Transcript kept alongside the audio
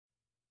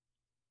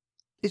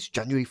It's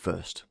January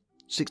 1st,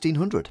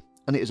 1600,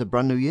 and it is a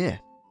brand new year.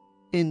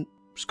 In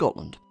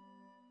Scotland.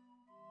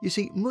 You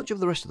see, much of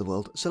the rest of the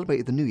world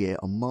celebrated the New Year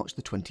on March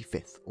the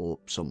 25th, or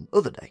some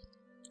other day,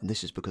 and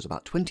this is because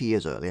about 20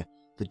 years earlier,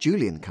 the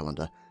Julian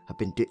calendar had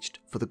been ditched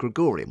for the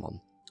Gregorian one,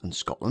 and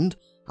Scotland,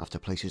 after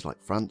places like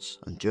France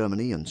and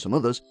Germany and some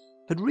others,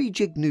 had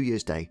rejigged New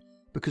Year's Day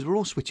because we're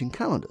all switching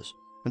calendars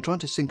and trying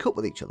to sync up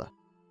with each other.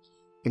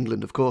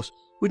 England, of course,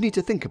 would need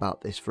to think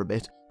about this for a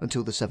bit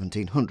until the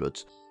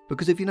 1700s,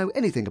 because if you know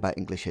anything about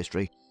English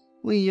history,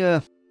 we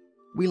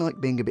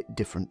like being a bit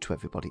different to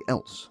everybody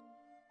else.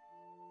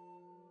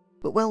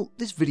 But well,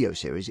 this video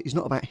series is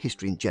not about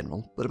history in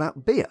general, but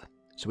about beer,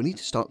 so we need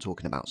to start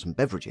talking about some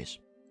beverages.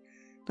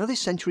 Now, this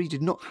century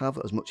did not have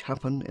as much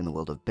happen in the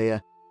world of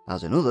beer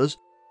as in others,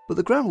 but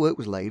the groundwork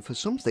was laid for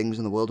some things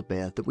in the world of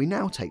beer that we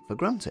now take for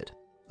granted,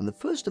 and the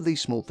first of these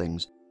small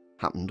things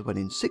happened when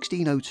in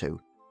 1602,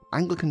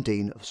 Anglican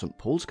Dean of St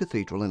Paul's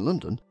Cathedral in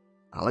London,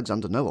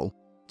 Alexander Noel,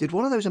 did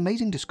one of those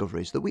amazing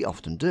discoveries that we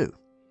often do,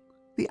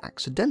 the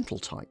accidental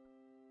type.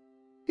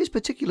 His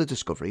particular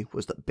discovery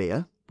was that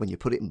beer, when you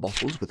put it in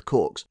bottles with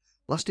corks,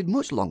 lasted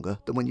much longer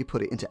than when you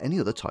put it into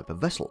any other type of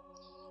vessel.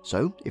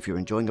 So, if you're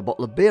enjoying a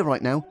bottle of beer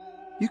right now,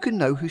 you can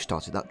know who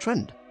started that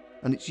trend,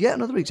 and it's yet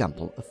another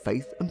example of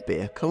faith and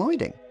beer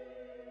colliding.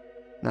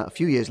 Now, a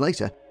few years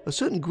later, a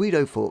certain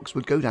Guido Fawkes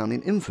would go down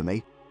in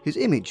infamy, his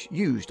image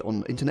used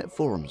on internet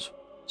forums,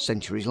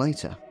 centuries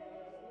later.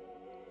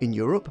 In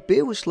Europe,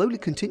 beer was slowly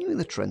continuing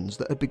the trends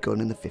that had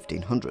begun in the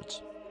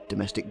 1500s.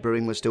 Domestic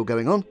brewing was still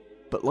going on,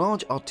 but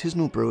large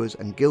artisanal brewers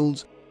and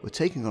guilds were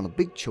taking on a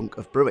big chunk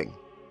of brewing.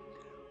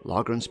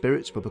 Lager and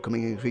spirits were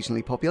becoming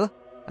increasingly popular,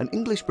 and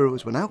English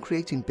brewers were now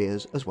creating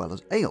beers as well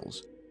as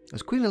ales,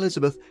 as Queen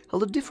Elizabeth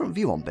held a different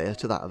view on beer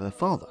to that of her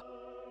father.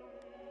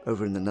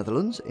 Over in the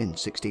Netherlands, in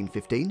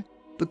 1615,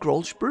 the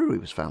Grolsch Brewery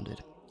was founded,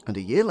 and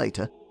a year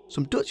later,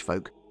 some Dutch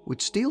folk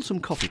would steal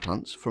some coffee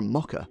plants from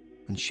Mocha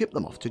and ship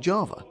them off to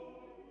Java.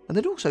 And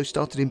they'd also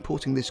started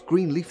importing this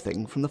green leaf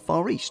thing from the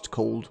Far East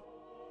called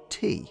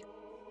tea.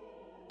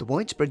 The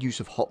widespread use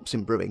of hops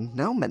in brewing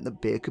now meant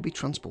that beer could be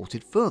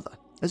transported further,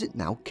 as it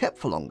now kept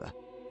for longer,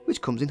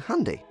 which comes in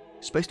handy,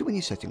 especially when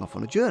you're setting off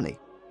on a journey.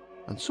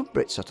 And some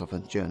Brits set off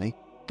on a journey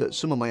that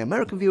some of my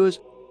American viewers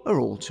are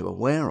all too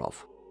aware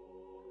of.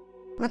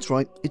 That's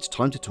right, it's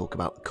time to talk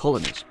about the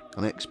colonies,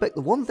 and I expect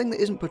the one thing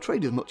that isn't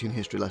portrayed as much in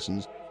history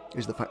lessons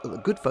is the fact that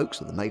the good folks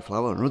of the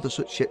Mayflower and other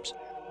such ships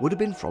would have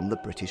been from the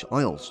British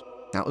Isles.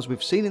 Now, as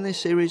we've seen in this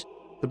series,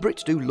 the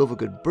Brits do love a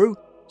good brew,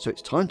 so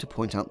it's time to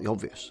point out the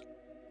obvious.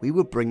 We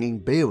were bringing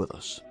beer with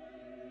us.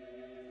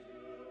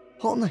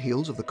 Hot on the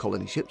heels of the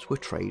colony ships were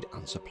trade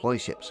and supply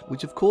ships,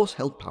 which of course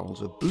held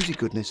barrels of boozy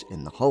goodness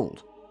in the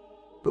hold.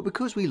 But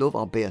because we love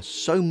our beer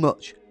so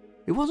much,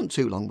 it wasn't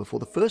too long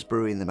before the first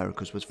brewery in the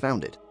Americas was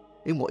founded,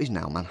 in what is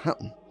now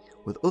Manhattan,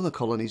 with other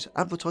colonies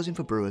advertising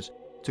for brewers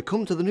to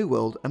come to the New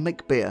World and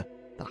make beer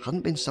that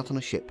hadn't been sat on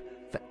a ship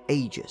for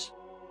ages.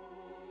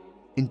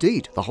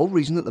 Indeed, the whole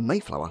reason that the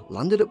Mayflower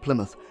landed at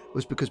Plymouth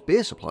was because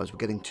beer supplies were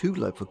getting too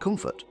low for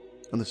comfort,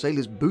 and the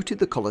sailors booted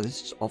the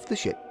colonists off the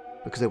ship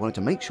because they wanted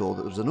to make sure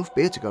that there was enough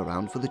beer to go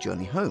around for the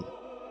journey home.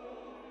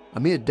 A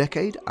mere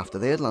decade after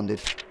they had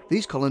landed,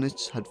 these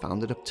colonists had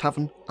founded a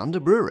tavern and a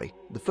brewery,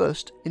 the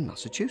first in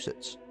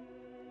Massachusetts.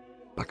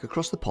 Back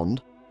across the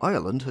pond,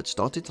 Ireland had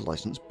started to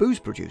license booze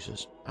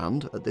producers,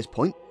 and at this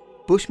point,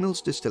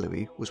 Bushmills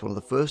Distillery was one of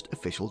the first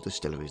official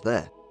distilleries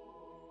there.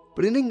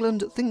 But in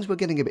England, things were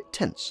getting a bit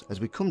tense as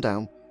we come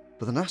down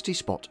with a nasty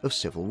spot of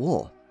civil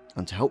war,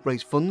 and to help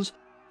raise funds,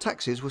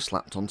 taxes were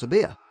slapped onto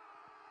beer.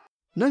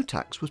 No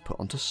tax was put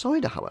onto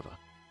cider, however,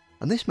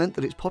 and this meant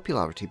that its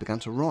popularity began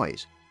to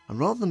rise, and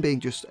rather than being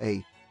just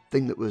a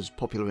thing that was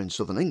popular in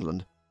southern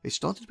England, it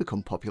started to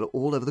become popular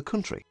all over the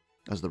country,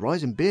 as the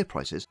rise in beer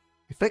prices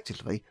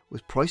effectively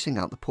was pricing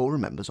out the poorer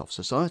members of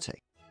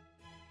society.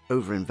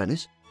 Over in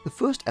Venice, the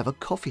first ever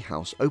coffee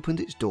house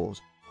opened its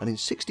doors, and in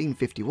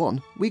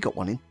 1651 we got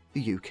one in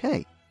the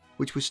UK,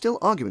 which was still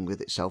arguing with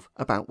itself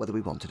about whether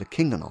we wanted a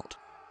king or not.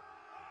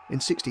 In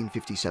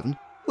 1657,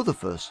 other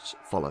firsts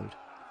followed.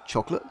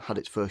 Chocolate had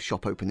its first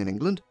shop open in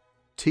England,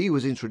 tea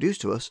was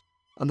introduced to us,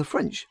 and the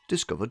French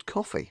discovered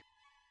coffee.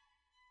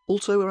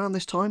 Also around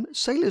this time,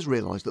 sailors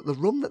realised that the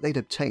rum that they'd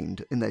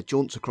obtained in their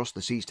jaunts across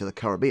the seas to the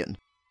Caribbean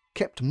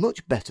kept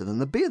much better than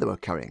the beer they were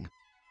carrying,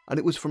 and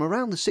it was from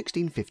around the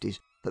 1650s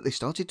that they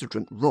started to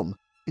drink rum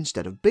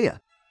instead of beer,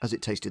 as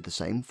it tasted the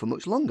same for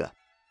much longer.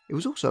 It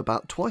was also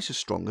about twice as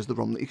strong as the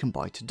rum that you can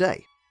buy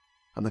today,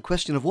 and the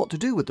question of what to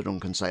do with the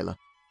drunken sailor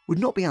would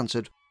not be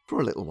answered for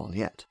a little while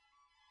yet.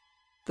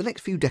 The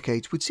next few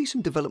decades would see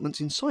some developments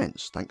in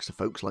science thanks to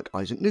folks like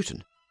Isaac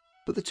Newton,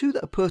 but the two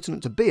that are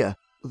pertinent to beer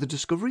were the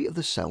discovery of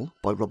the cell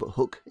by Robert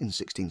Hooke in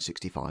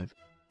 1665,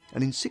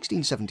 and in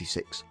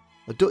 1676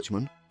 a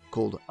Dutchman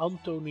called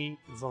Antony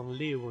van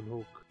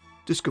Leeuwenhoek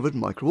discovered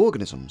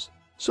microorganisms,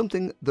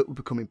 something that would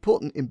become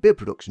important in beer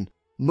production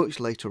much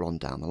later on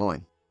down the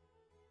line.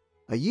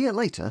 A year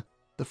later,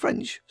 the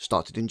French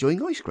started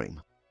enjoying ice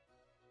cream.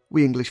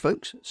 We English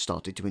folks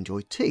started to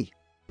enjoy tea,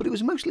 But it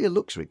was mostly a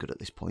luxury good at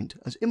this point,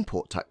 as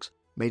import tax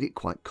made it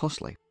quite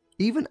costly,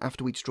 even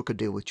after we'd struck a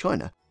deal with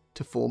China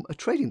to form a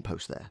trading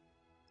post there.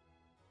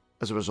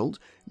 As a result,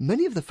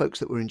 many of the folks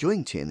that were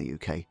enjoying tea in the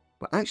UK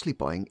were actually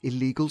buying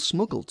illegal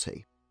smuggled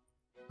tea.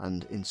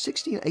 And in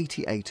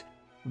 1688,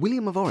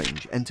 William of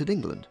Orange entered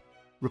England,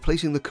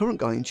 replacing the current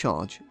guy in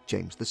charge,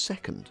 James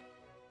II.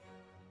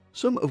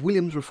 Some of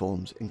William's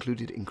reforms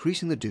included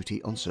increasing the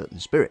duty on certain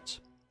spirits.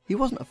 He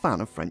wasn't a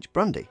fan of French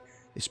brandy,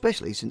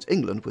 especially since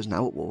England was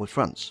now at war with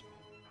France.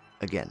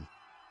 Again.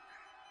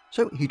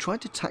 So he tried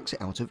to tax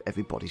it out of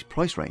everybody's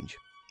price range.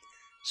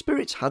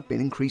 Spirits had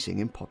been increasing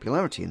in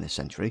popularity in this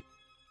century,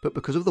 but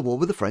because of the war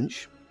with the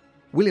French,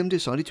 William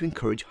decided to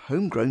encourage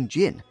homegrown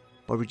gin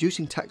by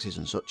reducing taxes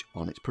and such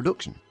on its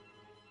production.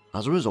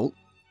 As a result,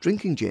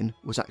 drinking gin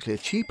was actually a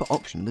cheaper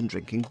option than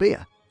drinking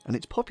beer, and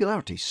its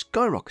popularity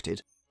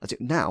skyrocketed as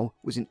it now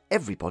was in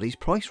everybody's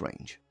price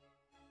range.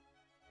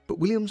 But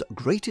William's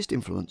greatest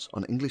influence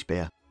on English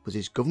beer was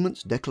his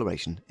government's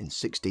declaration in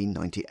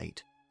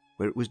 1698,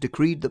 where it was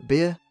decreed that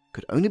beer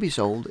could only be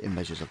sold in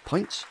measures of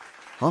pints,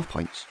 half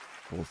pints,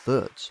 or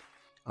thirds,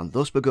 and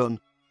thus begun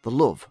the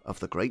love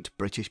of the great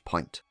British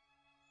pint.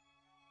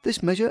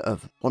 This measure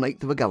of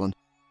 1/8 of a gallon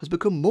has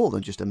become more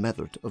than just a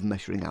method of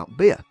measuring out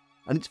beer,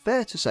 and it's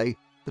fair to say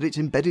that it's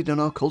embedded in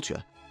our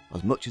culture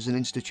as much as an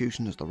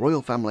institution as the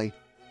royal family,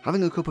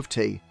 having a cup of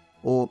tea,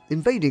 or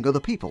invading other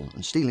people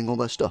and stealing all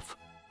their stuff.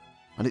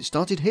 And it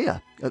started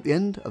here, at the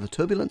end of a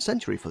turbulent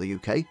century for the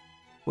UK,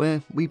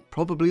 where we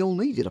probably all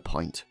needed a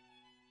pint.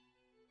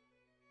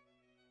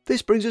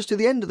 This brings us to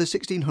the end of the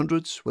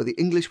 1600s, where the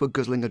English were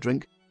guzzling a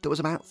drink that was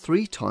about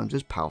 3 times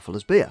as powerful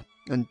as beer,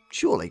 and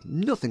surely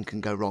nothing can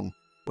go wrong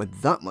when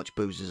that much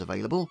booze is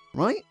available,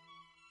 right?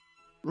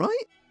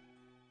 Right?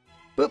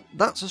 But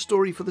that's a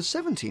story for the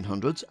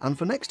 1700s and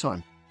for next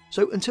time.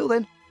 So until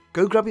then,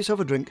 go grab yourself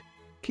a drink,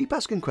 keep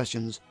asking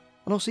questions,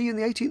 and I'll see you in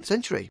the 18th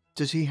century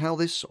to see how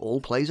this all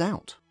plays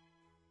out.